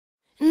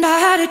And I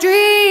had a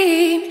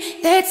dream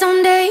that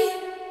someday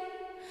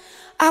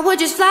I would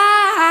just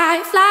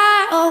fly,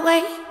 fly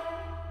away.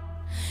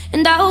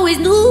 And I always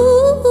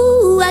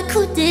knew I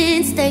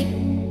couldn't stay,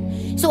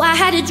 so I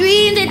had a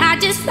dream that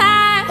I'd just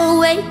fly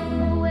away.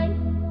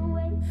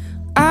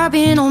 I've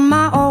been on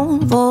my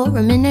own for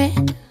a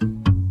minute.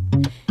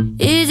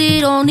 Is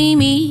it only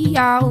me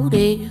out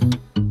there,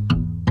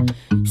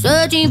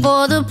 searching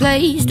for the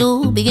place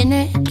to begin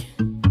it?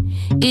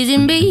 Is it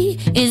me?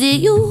 Is it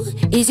you?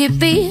 Is it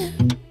fear?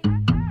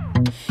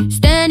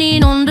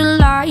 Standing on the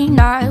line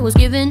I was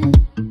given,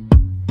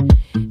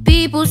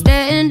 people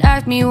stare and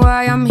ask me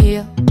why I'm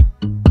here.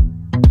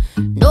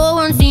 No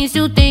one seems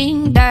to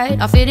think that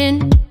I fit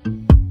in,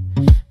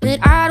 but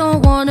I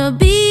don't wanna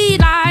be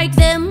like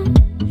them.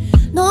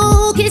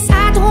 No, 'cause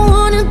I don't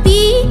wanna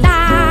be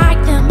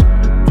like them.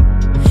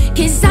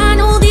 'Cause I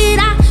know that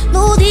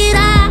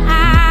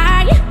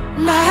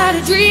and I had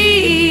a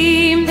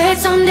dream that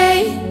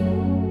someday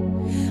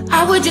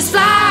I would just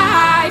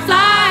fly,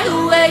 fly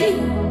away.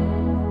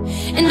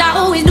 And I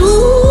always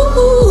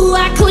knew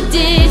I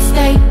couldn't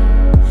stay,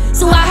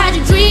 so I had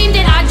a dream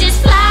that I'd just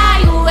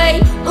fly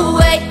away,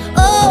 away.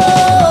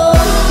 Oh,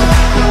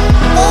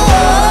 oh,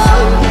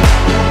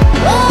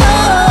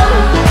 oh,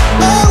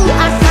 oh,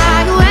 I'd fly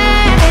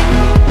away.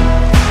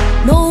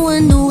 No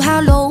one knew how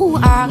low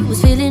I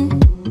was feeling.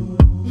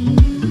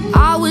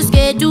 I was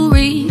scared to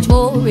reach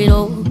for it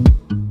all,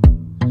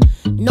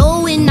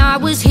 knowing I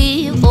was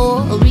here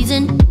for a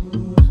reason.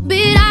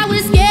 But I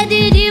was scared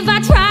that if I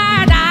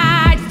tried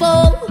I'd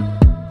fall.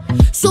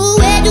 So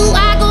where do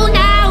I go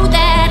now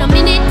that I'm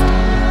in it?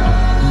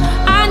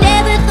 I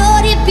never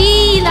thought it'd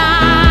be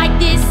like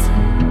this.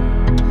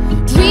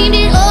 Dreamed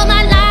it all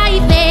my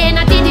life and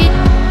I did it.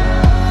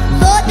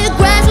 Thought the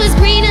grass was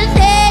greener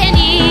than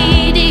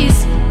it is.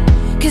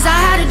 'Cause I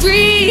had a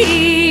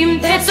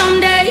dream that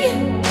someday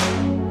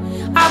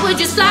I would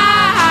just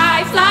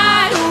fly,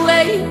 fly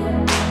away.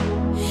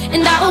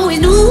 And I always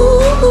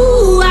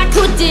knew I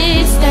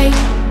couldn't stay,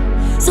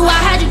 so I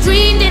had a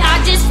dream that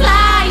I'd just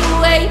fly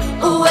away,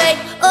 away.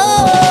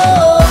 Oh.